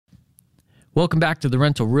Welcome back to The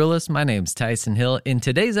Rental Realist. My name's Tyson Hill. In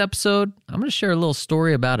today's episode, I'm going to share a little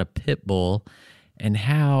story about a pit bull and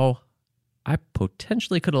how I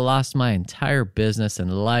potentially could have lost my entire business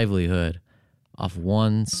and livelihood off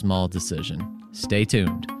one small decision. Stay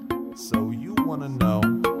tuned. So you want to know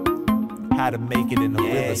how to make it in the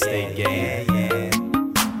real estate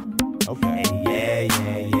game? Okay.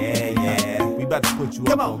 Yeah. We about to put you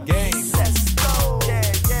up on game. Let's go.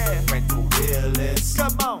 Yeah. Rental Realist.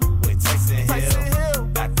 Come on. Tyson Hill.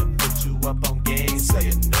 Got to put you up on game, so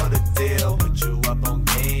you know the deal. Put you up on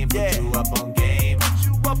game, put you up on game, put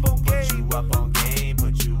you up on game, put you up on game,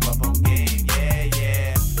 put you up on game,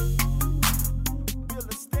 yeah. Real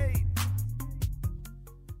estate.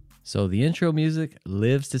 So the intro music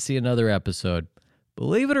lives to see another episode.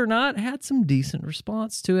 Believe it or not, had some decent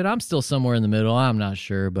response to it. I'm still somewhere in the middle. I'm not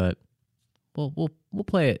sure, but we'll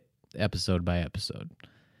play it episode by episode.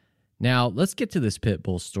 Now, let's get to this pit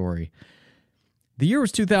bull story. The year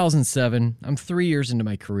was 2007. I'm 3 years into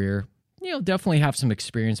my career. Definitely have some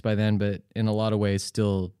experience by then, but in a lot of ways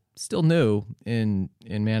still new in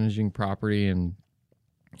managing property and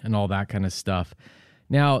all that kind of stuff.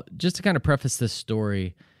 Now, just to kind of preface this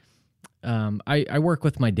story, I work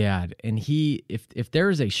with my dad, and if there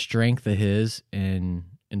is a strength of his in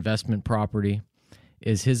investment property,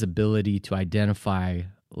 is his ability to identify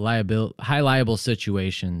high liable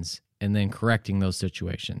situations and then correcting those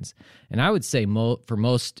situations. And I would say for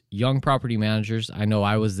most young property managers, I know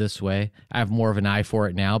I was this way. I have more of an eye for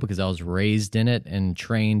it now because I was raised in it and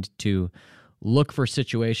trained to look for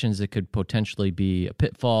situations that could potentially be a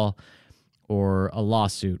pitfall or a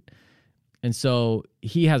lawsuit. And so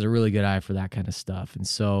he has a really good eye for that kind of stuff. And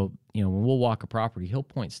so, when we'll walk a property, he'll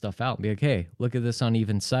point stuff out and be like, hey, look at this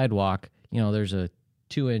uneven sidewalk. There's a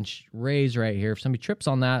 2-inch raise right here. If somebody trips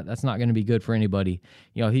on that, that's not going to be good for anybody.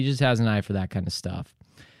 He just has an eye for that kind of stuff.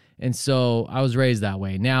 And so I was raised that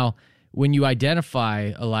way. Now, when you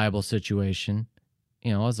identify a liable situation,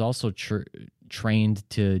 I was also trained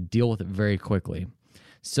to deal with it very quickly.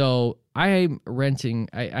 So I'm renting,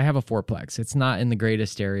 I have a fourplex. It's not in the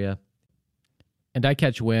greatest area. And I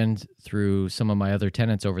catch wind through some of my other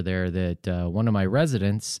tenants over there that one of my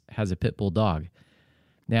residents has a pit bull dog.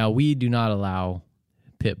 Now, we do not allow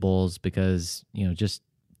pit bulls because, just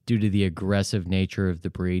due to the aggressive nature of the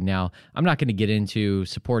breed. Now, I'm not going to get into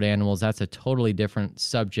support animals. That's a totally different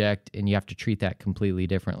subject, and you have to treat that completely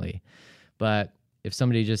differently. But if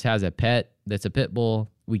somebody just has a pet that's a pit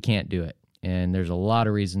bull, we can't do it. And there's a lot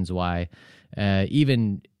of reasons why.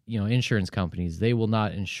 Even, insurance companies, they will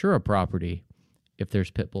not insure a property if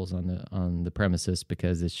there's pit bulls on the premises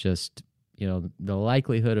because it's just, the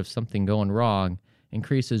likelihood of something going wrong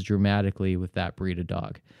increases dramatically with that breed of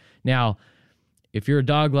dog. Now, if you're a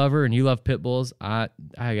dog lover and you love pit bulls, I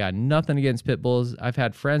got nothing against pit bulls. I've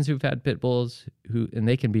had friends who've had pit bulls and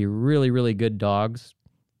they can be really, really good dogs.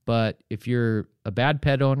 But if you're a bad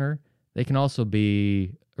pet owner, they can also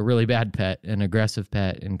be a really bad pet, an aggressive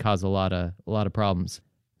pet, and cause a lot of problems.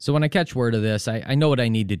 So when I catch word of this, I know what I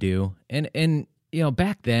need to do. And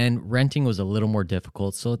back then renting was a little more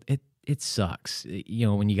difficult, so it sucks,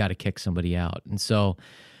 when you got to kick somebody out. And so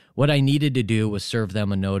what I needed to do was serve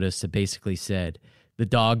them a notice that basically said the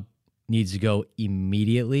dog needs to go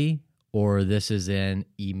immediately or this is an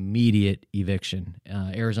immediate eviction.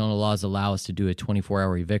 Arizona laws allow us to do a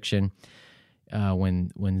 24-hour eviction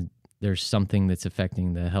when there's something that's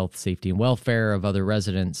affecting the health, safety, and welfare of other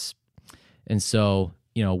residents. And so,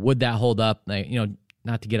 would that hold up?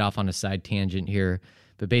 Not to get off on a side tangent here,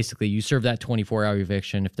 but basically, you serve that 24-hour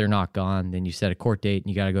eviction. If they're not gone, then you set a court date, and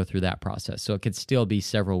you got to go through that process. So it could still be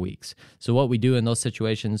several weeks. So what we do in those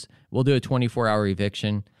situations, we'll do a 24-hour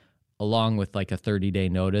eviction along with like a 30-day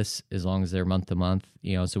notice, as long as they're month to month.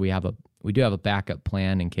 So we do have a backup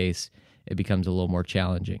plan in case it becomes a little more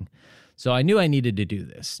challenging. So I knew I needed to do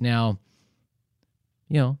this. Now,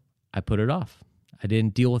 I put it off. I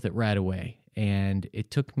didn't deal with it right away. And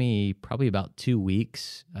it took me probably about 2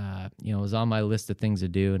 weeks. It was on my list of things to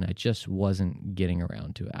do, and I just wasn't getting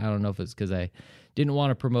around to it. I don't know if it's because I didn't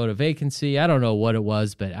want to promote a vacancy. I don't know what it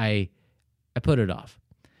was, but I put it off.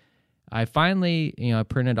 I finally, I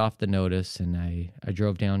printed off the notice, and I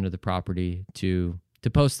drove down to the property to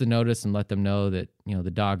post the notice and let them know that,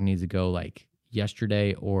 the dog needs to go like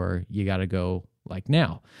yesterday or you got to go like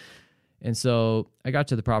now. And so I got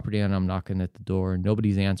to the property, and I'm knocking at the door, and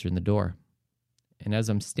nobody's answering the door. And as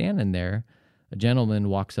I'm standing there, a gentleman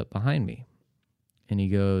walks up behind me, and he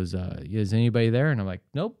goes, "Is anybody there?" And I'm like,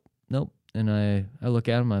 "Nope." And I look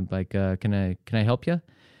at him. I'm like, "Can I help you?"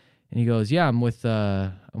 And he goes, "Yeah, I'm with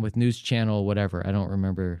News Channel, whatever." I don't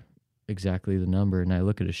remember exactly the number. And I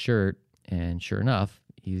look at his shirt, and sure enough,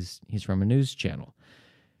 He's from a news channel.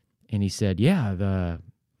 And he said, yeah,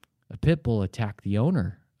 a pit bull attacked the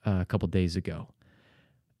owner a couple days ago.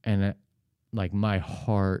 And like my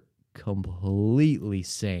heart completely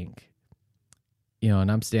sank.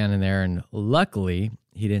 And I'm standing there, and luckily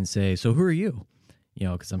he didn't say, so who are you?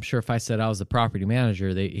 Because I'm sure if I said I was the property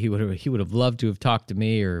manager, he would have loved to have talked to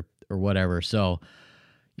me or whatever. So,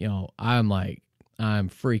 I'm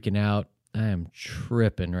freaking out. I am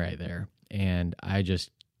tripping right there. And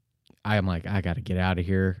I'm like, I got to get out of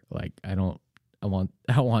here. Like, I don't want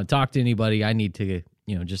to talk to anybody. I need to,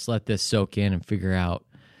 just let this soak in and figure out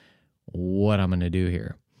what I'm going to do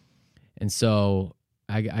here. And so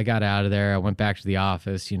I got out of there. I went back to the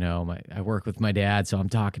office. I work with my dad, so I'm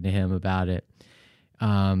talking to him about it.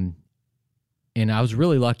 And I was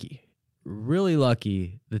really lucky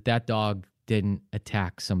that dog didn't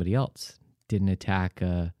attack somebody else, didn't attack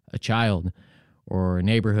a child or a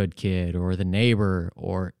neighborhood kid or the neighbor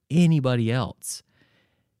or anybody else.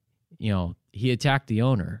 He attacked the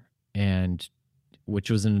owner, and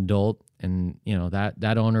which was an adult, and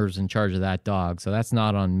that owner was in charge of that dog, so that's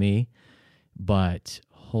not on me. But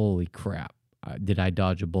holy crap, did I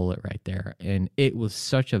dodge a bullet right there. And it was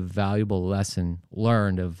such a valuable lesson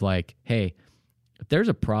learned of like, hey, if there's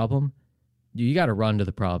a problem, you got to run to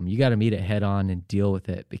the problem. You got to meet it head on and deal with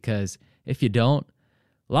it, because if you don't,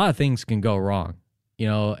 a lot of things can go wrong,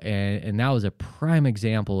 and that was a prime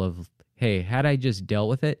example of, hey, had I just dealt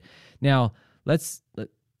with it. Now, let's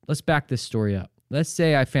back this story up. Let's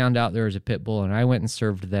say I found out there was a pit bull and I went and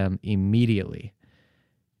served them immediately.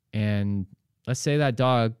 And let's say that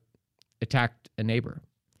dog attacked a neighbor.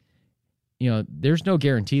 There's no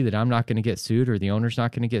guarantee that I'm not going to get sued or the owner's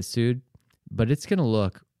not going to get sued, but it's going to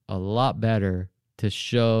look a lot better to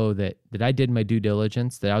show that I did my due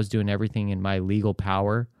diligence, that I was doing everything in my legal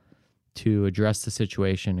power to address the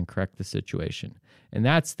situation and correct the situation. And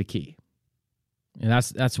that's the key. And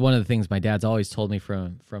that's one of the things my dad's always told me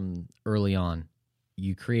from early on.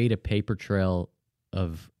 You create a paper trail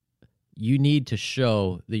of, you need to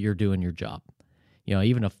show that you're doing your job.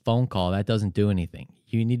 Even a phone call, that doesn't do anything.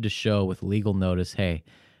 You need to show with legal notice, hey,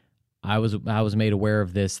 I was made aware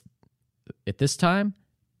of this at this time,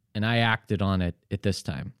 and I acted on it at this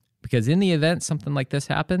time. Because in the event something like this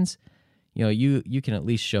happens, you can at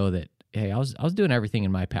least show that, hey, I was doing everything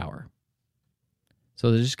in my power.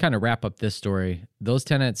 So to just kind of wrap up this story, those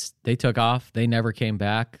tenants, they took off. They never came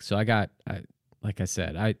back. So like I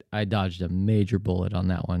said, I dodged a major bullet on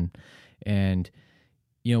that one. And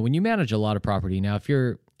when you manage a lot of property, now if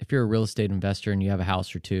you're a real estate investor and you have a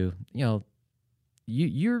house or two,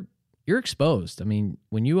 you're exposed. I mean,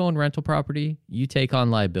 when you own rental property, you take on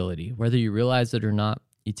liability. Whether you realize it or not,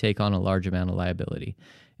 you take on a large amount of liability.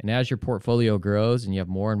 And as your portfolio grows and you have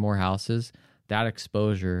more and more houses, that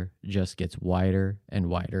exposure just gets wider and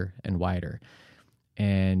wider and wider.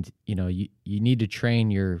 And, you need to train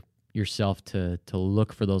yourself to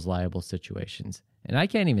look for those liable situations. And I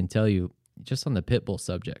can't even tell you, just on the pit bull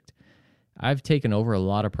subject, I've taken over a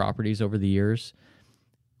lot of properties over the years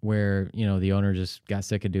where, the owner just got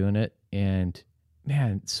sick of doing it. And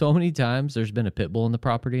man, so many times there's been a pit bull in the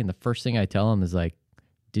property. And the first thing I tell them is like,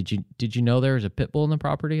 did you know there was a pit bull in the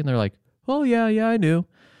property? And they're like, oh yeah, I knew.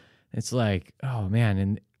 It's like, oh man.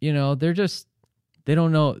 And they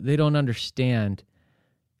don't know, they don't understand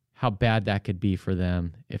how bad that could be for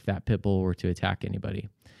them if that pit bull were to attack anybody.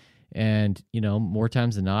 And, more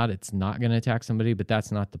times than not, it's not going to attack somebody, but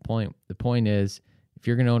that's not the point. The point is, if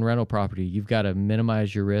you're going to own rental property, you've got to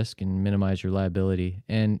minimize your risk and minimize your liability.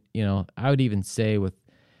 And, I would even say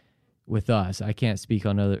with us, I can't speak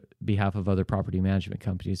on behalf of other property management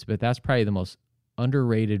companies, but that's probably the most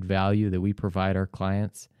underrated value that we provide our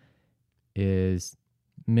clients, is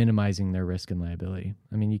minimizing their risk and liability.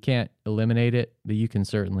 I mean, you can't eliminate it, but you can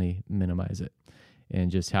certainly minimize it. And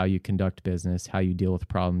just how you conduct business, how you deal with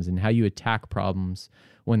problems, and how you attack problems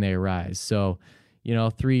when they arise. So,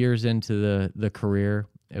 3 years into the career,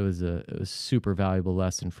 it was a super valuable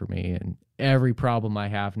lesson for me. And every problem I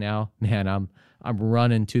have now, man, I'm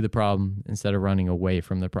running to the problem instead of running away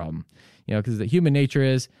from the problem. Because the human nature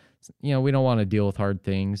is, we don't want to deal with hard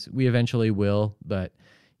things. We eventually will, but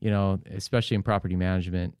especially in property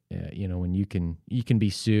management, when you can be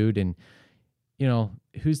sued, and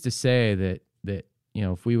who's to say that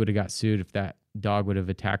if we would have got sued, if that dog would have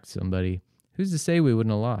attacked somebody, who's to say we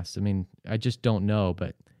wouldn't have lost? I mean, I just don't know.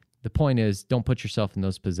 But the point is, don't put yourself in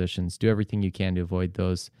those positions. Do everything you can to avoid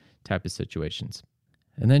those type of situations.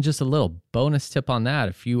 And then just a little bonus tip on that.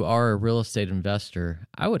 If you are a real estate investor,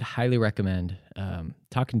 I would highly recommend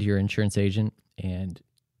talking to your insurance agent and,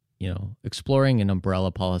 exploring an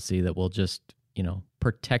umbrella policy that will just,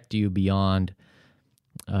 protect you beyond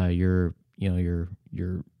your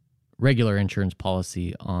regular insurance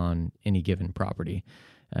policy on any given property.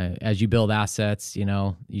 As you build assets,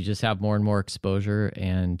 you just have more and more exposure,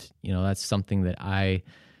 and that's something that I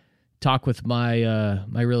talk with my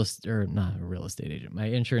my my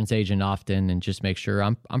insurance agent often, and just make sure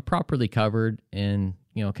I'm properly covered in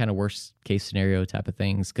kind of worst case scenario type of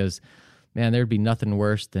things. Because man, there'd be nothing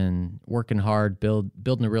worse than working hard,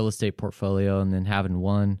 building a real estate portfolio, and then having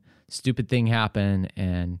one stupid thing happen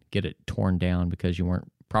and get it torn down because you weren't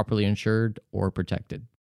properly insured or protected.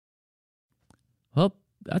 Well,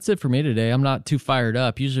 that's it for me today. I'm not too fired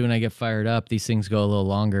up. Usually when I get fired up, these things go a little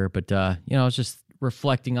longer, but I was just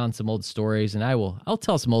reflecting on some old stories, and I'll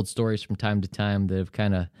tell some old stories from time to time that have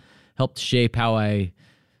kind of helped shape how I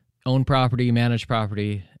own property, manage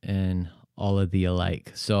property, and all of the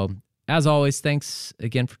alike. So as always, thanks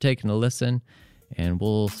again for taking a listen, and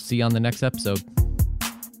we'll see you on the next episode.